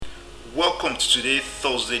Welcome to today,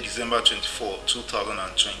 Thursday, December 24,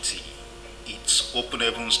 2020. It's Open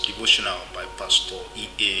Heavens Devotional by Pastor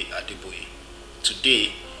E.A. Adeboye.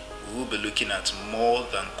 Today, we will be looking at more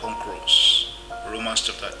than conquerors. Romans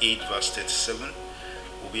chapter 8, verse 37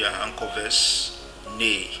 will be our anchor verse.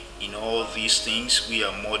 Nay, in all these things we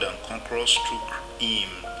are more than conquerors through him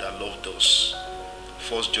that loved us.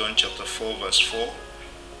 1 John chapter 4, verse 4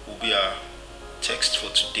 will be our text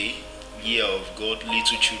for today. Ye are of God,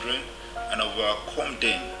 little children, and overcome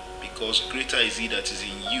them, because greater is he that is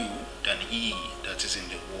in you than he that is in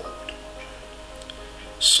the world.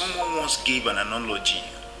 Someone once gave an analogy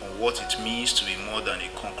on what it means to be more than a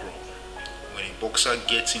conqueror. When a boxer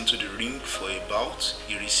gets into the ring for a bout,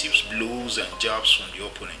 he receives blows and jabs from the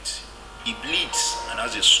opponent. He bleeds and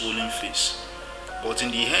has a swollen face. But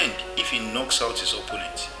in the end, if he knocks out his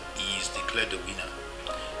opponent, he is declared the winner.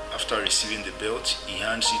 After receiving the belt, he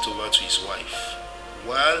hands it over to his wife.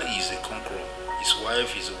 While he is a conqueror, his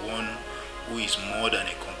wife is the one who is more than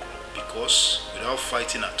a conqueror, because without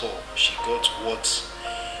fighting at all, she got what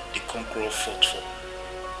the conqueror fought for.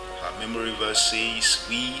 Her memory verse says,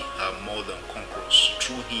 we are more than conquerors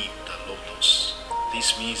through him that loved us.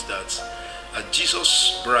 This means that as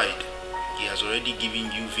Jesus' bride, he has already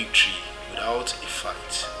given you victory without a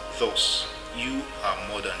fight. Thus, you are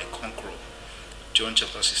more than a conqueror. John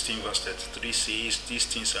chapter 16 verse 33 says, these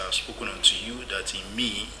things I have spoken unto you, that in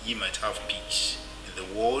me ye might have peace. In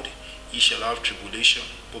the world ye shall have tribulation,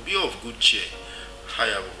 but be of good cheer, I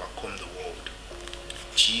have overcome the world.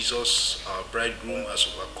 Jesus, our bridegroom,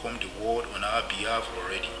 has overcome the world on our behalf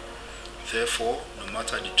already. Therefore, no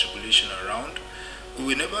matter the tribulation around, we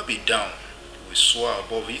will never be down. We soar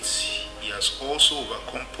above it. He has also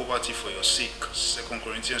overcome poverty for your sake. 2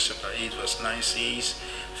 Corinthians chapter 8 verse 9 says,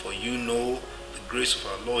 for you know the grace of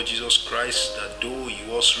our Lord Jesus Christ, that though he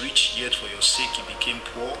was rich, yet for your sake he became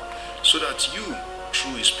poor, so that you,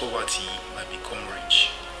 through his poverty, might become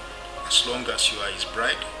rich. As long as you are his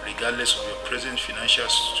bride, regardless of your present financial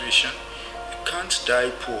situation, you can't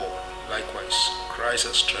die poor. Likewise, Christ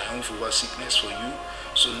has triumphed over sickness for you,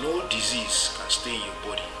 so no disease can stay in your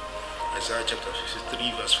body. Isaiah chapter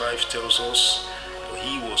 53 verse 5 tells us, for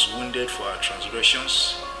he was wounded for our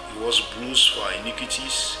transgressions, he was bruised for our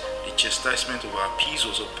iniquities, the chastisement of our peace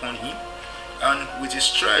was upon him, and with his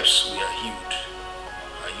stripes we are healed.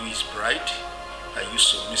 Are you his bride? Are you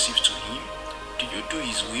submissive to him? Do you do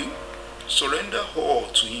his will? Surrender all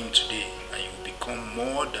to him today, and you will become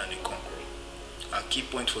more than a conqueror. Our key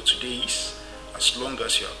point for today is, as long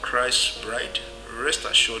as you are Christ's bride, rest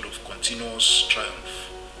assured of continuous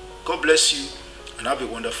triumph. God bless you, and have a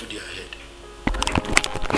wonderful day ahead.